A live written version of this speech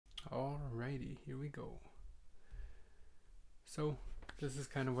Alrighty, here we go. So, this is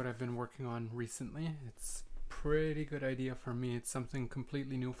kind of what I've been working on recently. It's a pretty good idea for me. It's something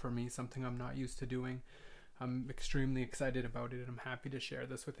completely new for me, something I'm not used to doing. I'm extremely excited about it, and I'm happy to share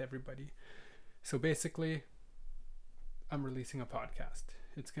this with everybody. So basically, I'm releasing a podcast.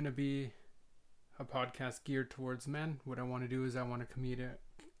 It's going to be a podcast geared towards men. What I want to do is I want to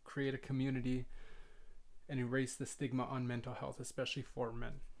create a community and erase the stigma on mental health, especially for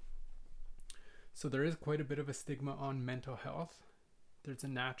men. So there is quite a bit of a stigma on mental health. There's a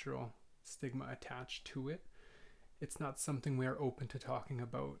natural stigma attached to it. It's not something we are open to talking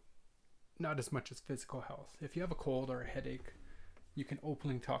about, not as much as physical health. If you have a cold or a headache, you can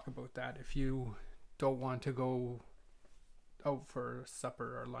openly talk about that. If you don't want to go out for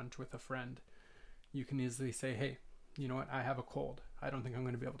supper or lunch with a friend, you can easily say, hey, you know what, I have a cold. I don't think I'm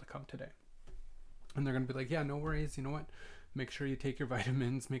going to be able to come today. And they're going to be like, yeah, no worries. You know what? Make sure you take your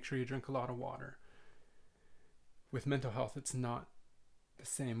vitamins. Make sure you drink a lot of water. With mental health, it's not the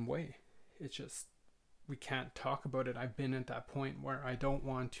same way. It's just, we can't talk about it. I've been at that point where I don't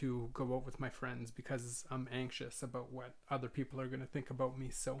want to go out with my friends because I'm anxious about what other people are going to think about me.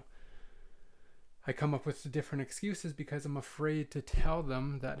 So I come up with different excuses because I'm afraid to tell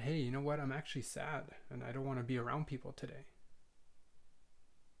them that, hey, you know what? I'm actually sad and I don't want to be around people today.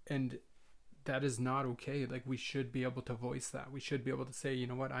 And that is not okay. Like, we should be able to voice that. We should be able to say, you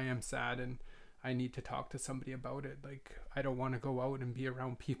know what, I am sad and I need to talk to somebody about it. Like, I don't want to go out and be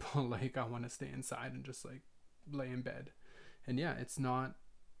around people. Like, I want to stay inside and just like lay in bed. And yeah, it's not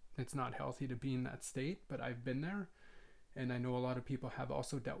healthy to be in that state, but I've been there and I know a lot of people have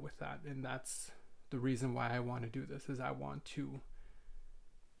also dealt with that. And that's the reason why I want to do this, is I want to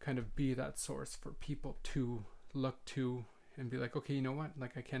kind of be that source for people to look to and be like, okay, you know what?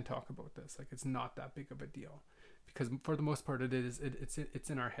 Like, I can talk about this. Like, it's not that big of a deal, because for the most part, it's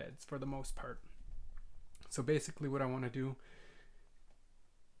in our heads for the most part. So basically, what I want to do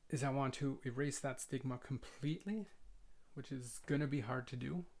is I want to erase that stigma completely, which is going to be hard to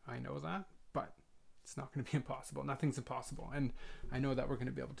do. I know that, but it's not going to be impossible. Nothing's impossible, and I know that we're going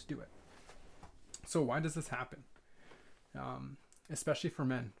to be able to do it. So why does this happen? Especially for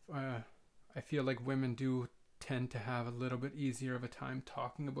men. I feel like women do tend to have a little bit easier of a time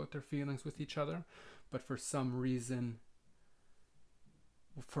talking about their feelings with each other, but for some reason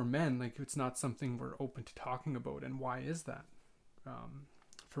for men, like, it's not something we're open to talking about. And why is that?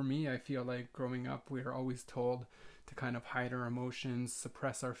 For me, I feel like growing up, we are always told to kind of hide our emotions,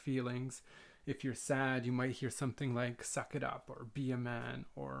 suppress our feelings. If you're sad, you might hear something like suck it up or be a man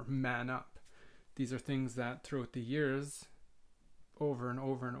or man up. These are things that throughout the years, over and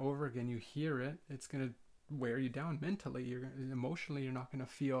over and over again, you hear it. It's going to wear you down mentally. Emotionally, you're not going to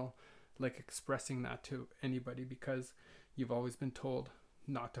feel like expressing that to anybody because you've always been told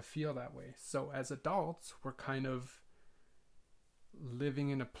not to feel that way. So as adults, we're kind of living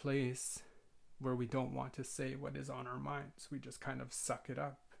in a place where we don't want to say what is on our minds. We just kind of suck it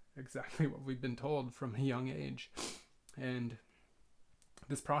up. Exactly what we've been told from a young age. And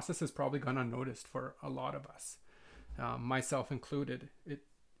this process has probably gone unnoticed for a lot of us, myself included. It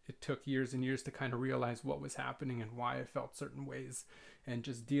took years and years to kind of realize what was happening and why I felt certain ways, and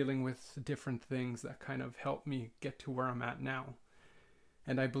just dealing with different things that kind of helped me get to where I'm at now.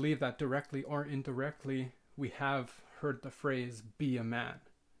 And I believe that directly or indirectly, we have heard the phrase, be a man.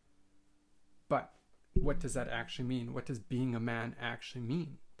 But what does that actually mean? What does being a man actually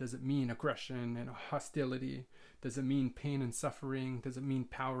mean? Does it mean aggression and hostility? Does it mean pain and suffering? Does it mean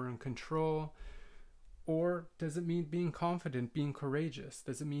power and control? Or does it mean being confident, being courageous?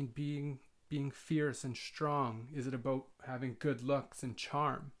 Does it mean being fierce and strong? Is it about having good looks and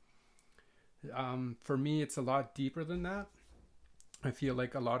charm? For me, it's a lot deeper than that. I feel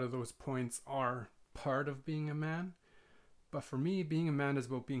like a lot of those points are part of being a man. But for me, being a man is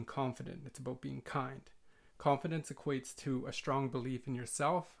about being confident. It's about being kind. Confidence equates to a strong belief in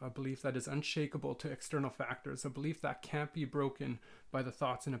yourself, a belief that is unshakable to external factors, a belief that can't be broken by the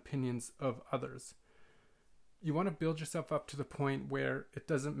thoughts and opinions of others. You want to build yourself up to the point where it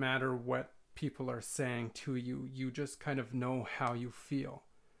doesn't matter what people are saying to you. You just kind of know how you feel.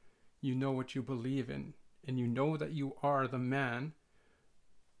 You know what you believe in. And you know that you are the man,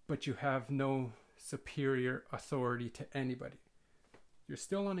 but you have no superior authority to anybody. You're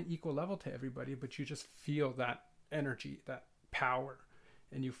still on an equal level to everybody, but you just feel that energy, that power,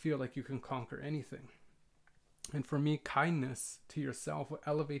 and you feel like you can conquer anything. And for me, kindness to yourself will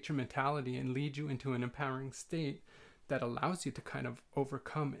elevate your mentality and lead you into an empowering state that allows you to kind of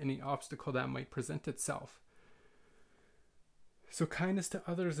overcome any obstacle that might present itself. So kindness to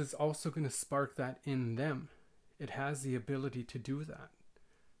others is also going to spark that in them. It has the ability to do that.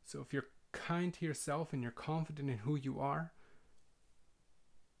 So if you're kind to yourself and you're confident in who you are,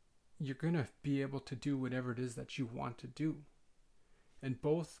 you're going to be able to do whatever it is that you want to do. And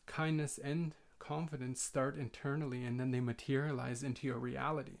both kindness and confidence start internally, and then they materialize into your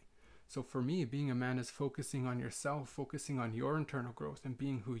reality. So for me, being a man is focusing on yourself, focusing on your internal growth and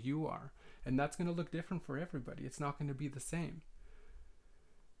being who you are. And that's going to look different for everybody. It's not going to be the same.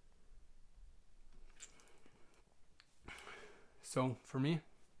 So for me,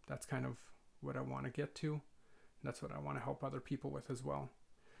 that's kind of what I want to get to. That's what I want to help other people with as well.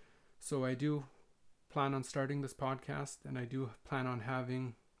 So I do plan on starting this podcast, and I do plan on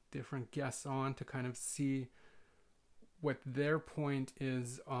having different guests on to kind of see what their point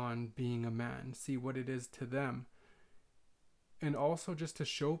is on being a man, see what it is to them. And also just to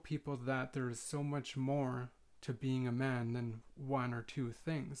show people that there is so much more to being a man than one or two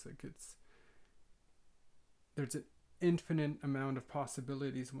things. Like there's an infinite amount of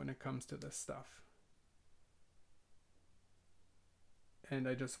possibilities when it comes to this stuff. And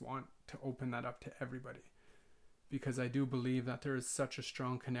I just want to open that up to everybody, because I do believe that there is such a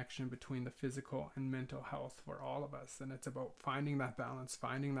strong connection between the physical and mental health for all of us. And it's about finding that balance,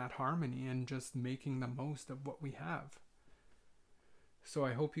 finding that harmony, and just making the most of what we have. So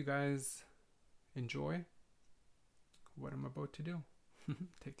I hope you guys enjoy what I'm about to do.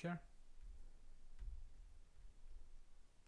 Take care.